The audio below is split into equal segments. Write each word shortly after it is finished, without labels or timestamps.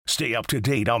Stay up to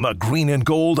date on the Green and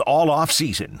Gold all off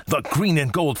season. The Green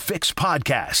and Gold Fix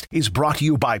podcast is brought to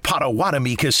you by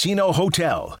Potawatomi Casino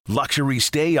Hotel. Luxury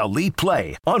stay, elite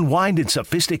play, unwind in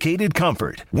sophisticated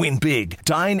comfort. Win big,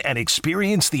 dine, and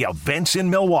experience the events in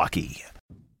Milwaukee.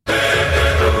 I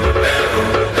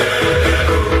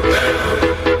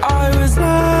was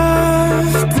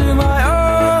left to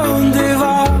my own devices.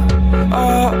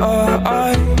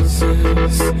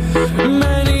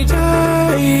 Many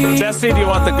days. Jesse, do you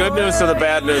want the good news or the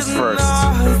bad news first?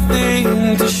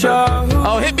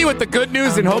 Oh, hit me with the good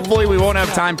news, and hopefully we won't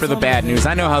have time for the bad news.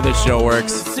 I know how this show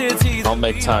works. I'll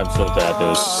make time for the bad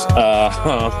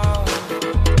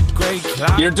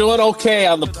news. You're doing okay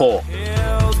on the poll.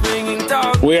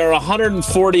 We are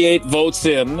 148 votes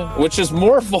in, which is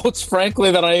more votes,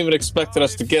 frankly, than I even expected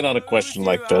us to get on a question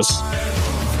like this.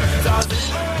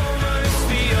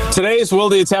 Today's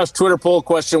Wilde and Tausch Twitter poll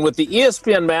question: with the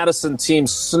ESPN Madison team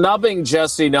snubbing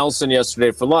Jesse Nelson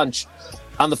yesterday for lunch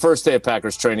on the first day of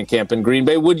Packers training camp in Green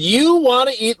Bay, would you want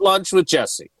to eat lunch with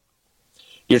Jesse?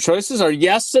 Your choices are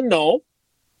yes and no.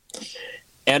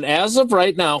 And as of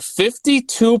right now,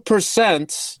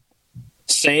 52%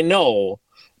 say no,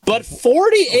 but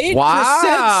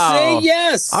 48% say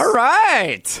yes. All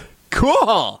right.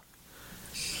 Cool.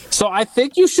 So I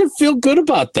think you should feel good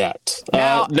about that.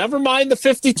 Now, never mind the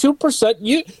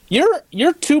 52%.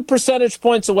 You're 2 percentage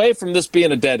points away from this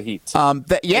being a dead heat. I'm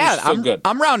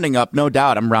rounding up, no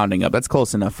doubt. I'm rounding up. That's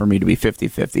close enough for me to be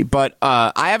 50-50. But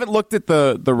I haven't looked at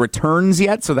the returns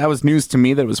yet, so that was news to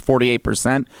me that it was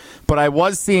 48%. But I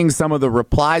was seeing some of the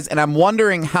replies, and I'm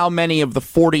wondering how many of the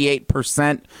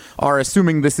 48% are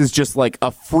assuming this is just like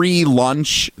a free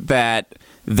lunch that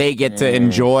they get to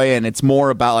enjoy, and it's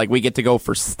more about like we get to go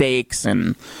for steaks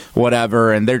and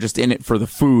whatever, and they're just in it for the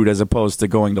food as opposed to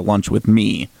going to lunch with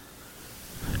me.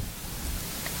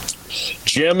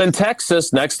 Jim in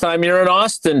Texas, next time you're in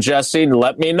Austin, Jesse,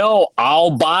 let me know.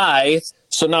 I'll buy.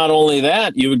 So not only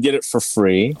that, you would get it for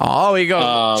free. Oh, you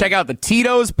go check out the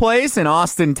Tito's place in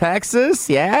Austin,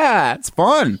 Texas. Yeah, it's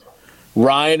fun.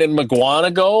 Ryan in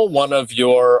McGuanago, one of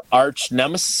your arch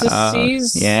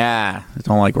nemesis. Yeah, I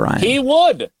don't like Ryan. He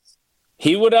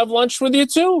would have lunch with you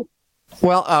too.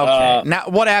 Well, okay. Now,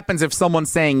 what happens if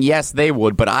someone's saying yes, they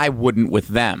would, but I wouldn't with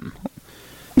them?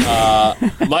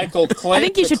 Michael Clint, I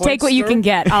think you should take what you can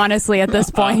get, honestly, at this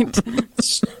point.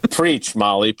 Preach,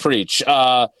 Molly, preach.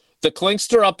 The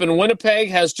Klinkster up in Winnipeg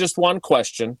has just one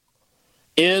question.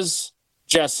 Is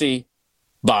Jesse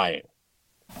buying?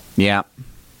 Yeah.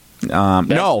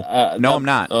 No, I'm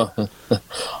not.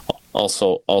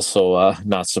 Also,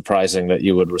 not surprising that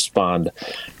you would respond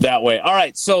that way. All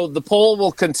right, so the poll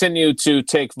will continue to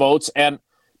take votes, and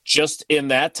just in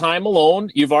that time alone,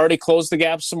 you've already closed the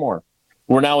gap some more.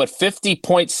 We're now at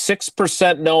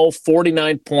 50.6% no,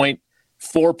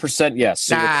 49.4% yes.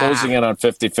 So you're closing in on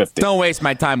 50-50. Don't waste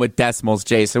my time with decimals,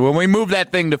 Jason. When we move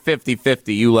that thing to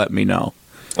 50-50, you let me know.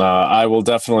 I will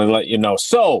definitely let you know.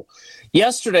 So,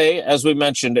 yesterday, as we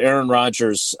mentioned, Aaron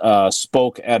Rodgers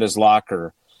spoke at his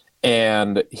locker,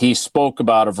 and he spoke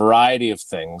about a variety of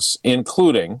things,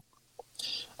 including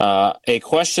a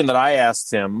question that I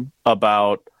asked him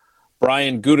about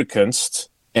Brian Gutekunst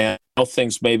and how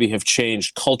things maybe have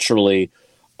changed culturally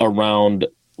around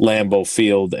Lambeau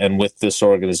Field and with this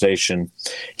organization.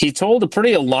 He told a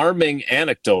pretty alarming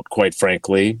anecdote, quite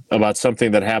frankly, about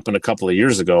something that happened a couple of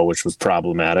years ago, which was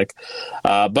problematic.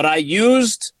 But I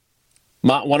used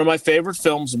one of my favorite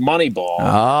films,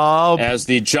 Moneyball, as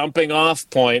the jumping off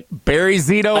point. Barry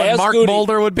Zito and Mark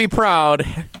Mulder would be proud.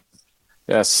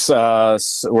 Yes,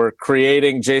 we're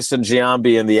creating Jason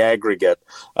Giambi in the aggregate.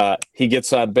 He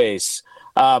gets on base.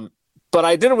 But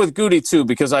I did it with Goody, too,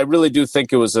 because I really do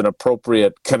think it was an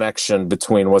appropriate connection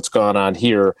between what's gone on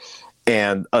here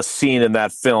and a scene in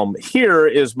that film. Here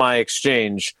is my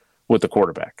exchange with the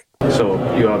quarterback. So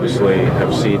you obviously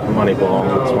have seen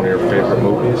Moneyball. It's one of your favorite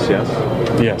movies, yes?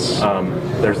 Yes.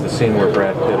 There's the scene where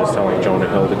Brad Pitt is telling Jonah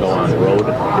Hill to go on the road.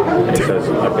 And he says,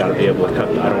 I've got to be able to cut.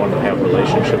 I don't want to have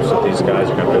relationships with these guys.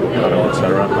 I've got to be able to cut them,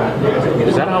 etc.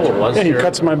 Is that how it was Yeah, here? he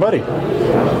cuts my buddy.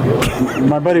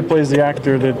 My buddy plays the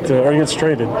actor that, or he gets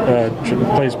traded.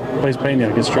 Plays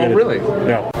Pena, gets traded. Oh, really?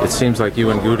 Yeah. It seems like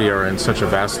you and Goody are in such a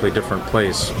vastly different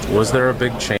place. Was there a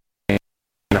big change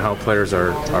in how players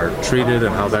are treated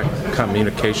and how that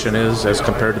communication is as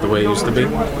compared to the way it used to be?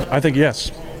 I think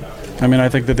yes. I mean, I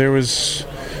think that there was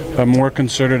a more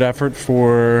concerted effort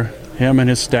for him and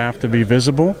his staff to be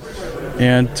visible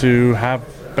and to have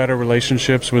better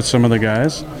relationships with some of the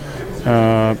guys.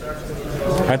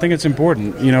 I think it's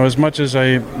important. You know, as much as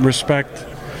I respect,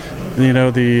 you know,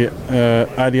 the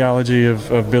ideology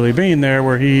of Billy Beane there,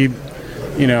 where he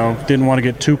didn't want to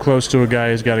get too close to a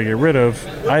guy he's got to get rid of.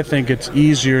 I think it's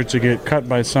easier to get cut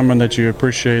by someone that you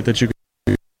appreciate, that you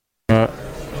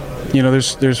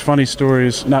there's funny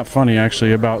stories, not funny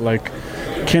actually, about like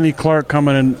Kenny Clark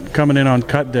coming in on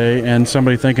cut day and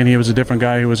somebody thinking he was a different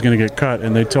guy who was going to get cut,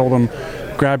 and they told him,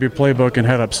 grab your playbook and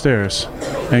head upstairs.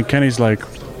 And Kenny's like,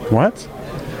 what?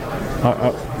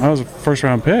 I was a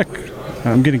first-round pick.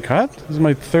 I'm getting cut? This is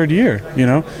my third year,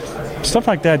 Stuff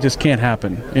like that just can't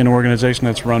happen in an organization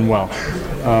that's run well.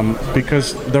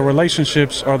 Because the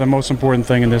relationships are the most important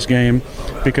thing in this game,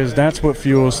 because that's what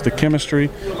fuels the chemistry,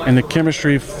 and the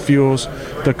chemistry fuels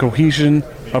the cohesion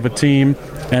of a team,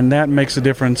 and that makes a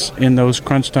difference in those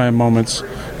crunch time moments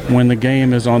when the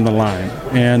game is on the line.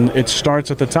 And it starts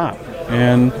at the top.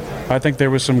 And I think there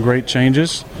were some great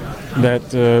changes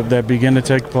that begin to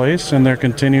take place, and they're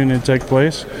continuing to take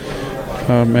place.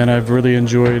 And I've really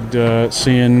enjoyed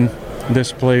seeing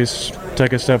this place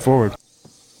take a step forward.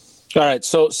 All right,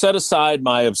 so set aside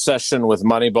my obsession with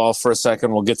Moneyball for a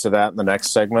second. We'll get to that in the next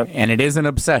segment. And it is an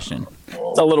obsession.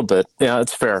 A little bit. Yeah,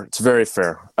 it's fair. It's very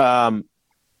fair. I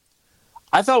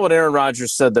thought what Aaron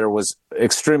Rodgers said there was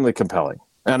extremely compelling.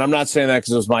 And I'm not saying that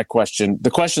because it was my question.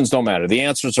 The questions don't matter. The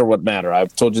answers are what matter.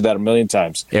 I've told you that a million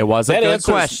times. It was a good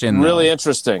question. Really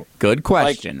interesting. Good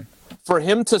question. Like, for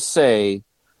him to say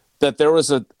that there was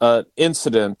an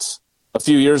incident a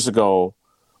few years ago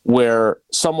where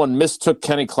someone mistook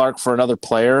Kenny Clark for another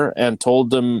player and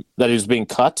told him that he was being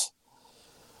cut,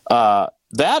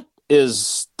 that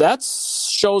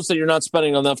shows that you're not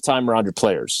spending enough time around your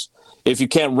players if you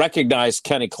can't recognize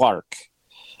Kenny Clark.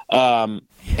 And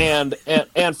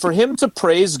for him to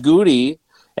praise Goody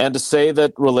and to say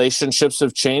that relationships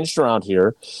have changed around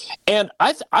here, and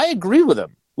I agree with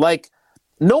him. Like,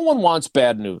 no one wants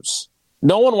bad news.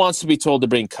 No one wants to be told they're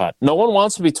being cut. No one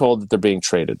wants to be told that they're being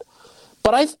traded.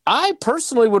 But I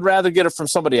personally would rather get it from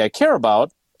somebody I care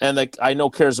about and that I know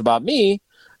cares about me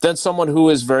than someone who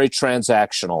is very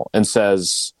transactional and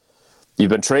says,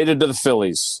 you've been traded to the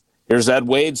Phillies. Here's Ed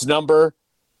Wade's number.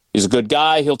 He's a good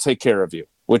guy. He'll take care of you,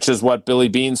 which is what Billy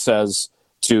Beane says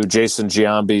to Jason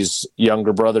Giambi's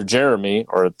younger brother, Jeremy,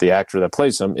 or the actor that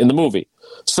plays him in the movie.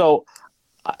 So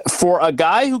for a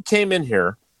guy who came in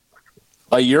here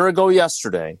a year ago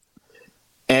yesterday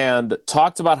and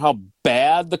talked about how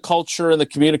bad the culture and the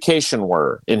communication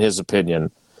were, in his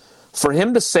opinion, for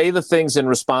him to say the things in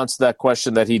response to that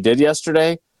question that he did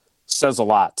yesterday says a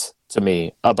lot to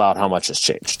me about how much has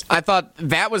changed. I thought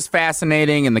that was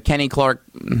fascinating, and the Kenny Clark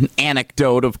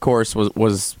anecdote, of course,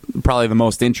 was probably the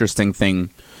most interesting thing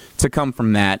to come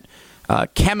from that.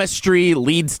 Chemistry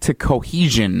leads to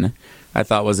cohesion, I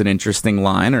thought was an interesting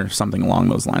line, or something along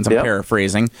those lines. I'm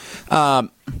paraphrasing.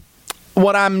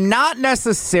 What I'm not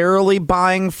necessarily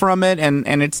buying from it,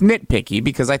 and it's nitpicky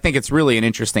because I think it's really an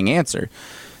interesting answer.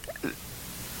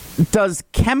 Does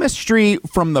chemistry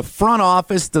from the front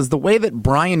office, does the way that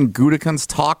Brian Gutekunst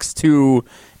talks to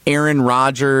Aaron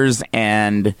Rodgers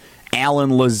and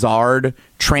Alan Lazard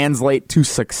translate to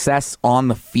success on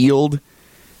the field?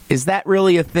 Is that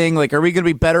really a thing? Like, are we going to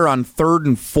be better on 3rd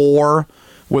and 4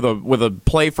 with a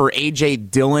play for A.J.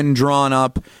 Dillon drawn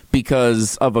up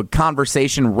because of a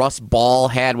conversation Russ Ball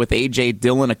had with A.J.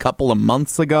 Dillon a couple of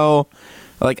months ago?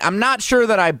 Like, I'm not sure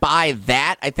that I buy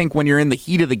that. I think when you're in the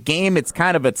heat of the game, it's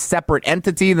kind of a separate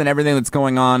entity than everything that's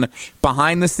going on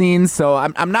behind the scenes. So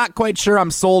I'm not quite sure I'm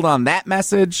sold on that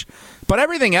message. But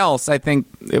everything else, I think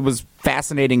it was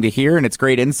fascinating to hear, and it's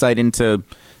great insight into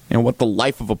what the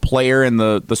life of a player and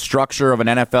the structure of an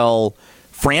NFL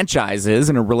franchise is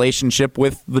in a relationship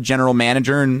with the general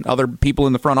manager and other people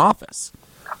in the front office.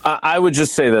 I would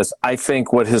just say this. I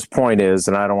think what his point is,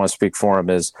 and I don't want to speak for him,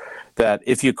 is that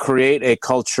if you create a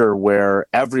culture where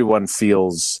everyone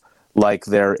feels like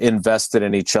they're invested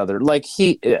in each other, like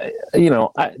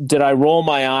did I roll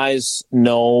my eyes?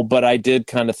 No, but I did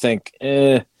kind of think,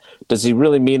 does he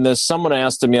really mean this? Someone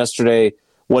asked him yesterday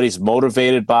what he's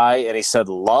motivated by, and he said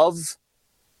love,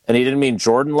 and he didn't mean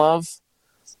Jordan Love.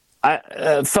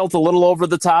 I felt a little over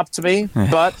the top to me,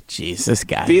 but Jesus,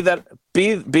 guy. Be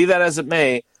that as it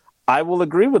may, I will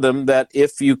agree with him that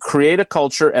if you create a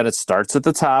culture, and it starts at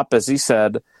the top, as he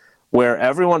said, where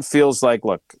everyone feels like,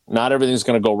 look, not everything's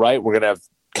going to go right. We're going to have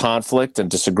conflict and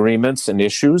disagreements and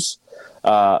issues,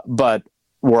 but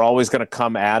we're always going to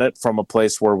come at it from a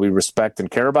place where we respect and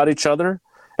care about each other,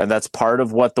 and that's part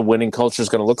of what the winning culture is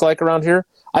going to look like around here.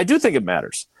 I do think it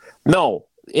matters. No,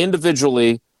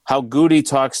 individually, how Goody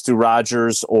talks to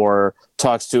Rodgers or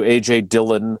talks to A.J.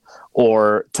 Dillon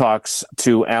or talks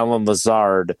to Alan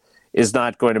Lazard is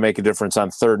not going to make a difference on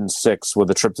 3rd and 6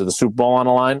 with a trip to the Super Bowl on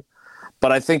the line.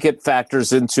 But I think it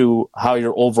factors into how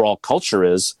your overall culture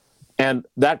is. And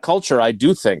that culture, I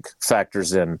do think,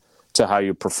 factors in to how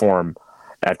you perform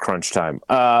at crunch time.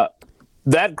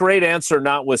 That great answer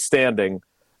notwithstanding,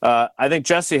 I think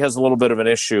Jesse has a little bit of an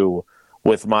issue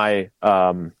with my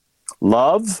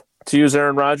love, to use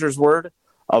Aaron Rodgers' word,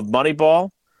 of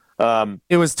Moneyball.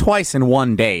 It was twice in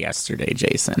one day yesterday,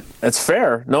 Jason. That's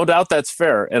fair. No doubt that's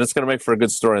fair. And it's going to make for a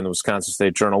good story in the Wisconsin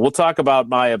State Journal. We'll talk about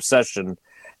my obsession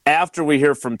after we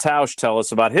hear from Tausch tell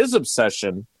us about his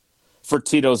obsession for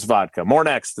Tito's Vodka. More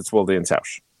next. It's Wilde and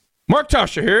Tausch. Mark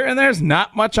Tauscher here, and there's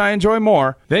not much I enjoy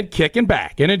more than kicking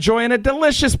back and enjoying a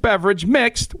delicious beverage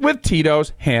mixed with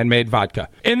Tito's handmade vodka.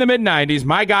 In the mid-'90s,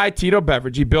 my guy Tito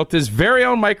Beverage built his very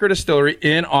own microdistillery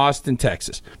in Austin,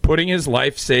 Texas, putting his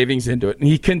life savings into it, and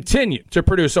he continued to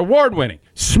produce award-winning,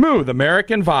 smooth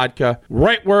American vodka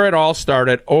right where it all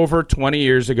started over 20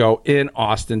 years ago in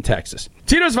Austin, Texas.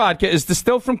 Tito's Vodka is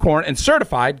distilled from corn and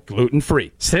certified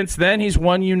gluten-free. Since then, he's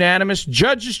won unanimous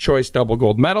Judge's Choice double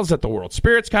gold medals at the World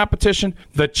Spirits Competition,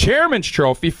 the Chairman's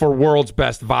Trophy for World's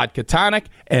Best Vodka Tonic,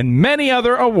 and many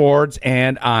other awards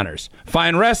and honors.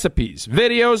 Find recipes,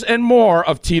 videos, and more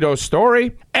of Tito's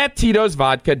story at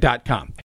titosvodka.com.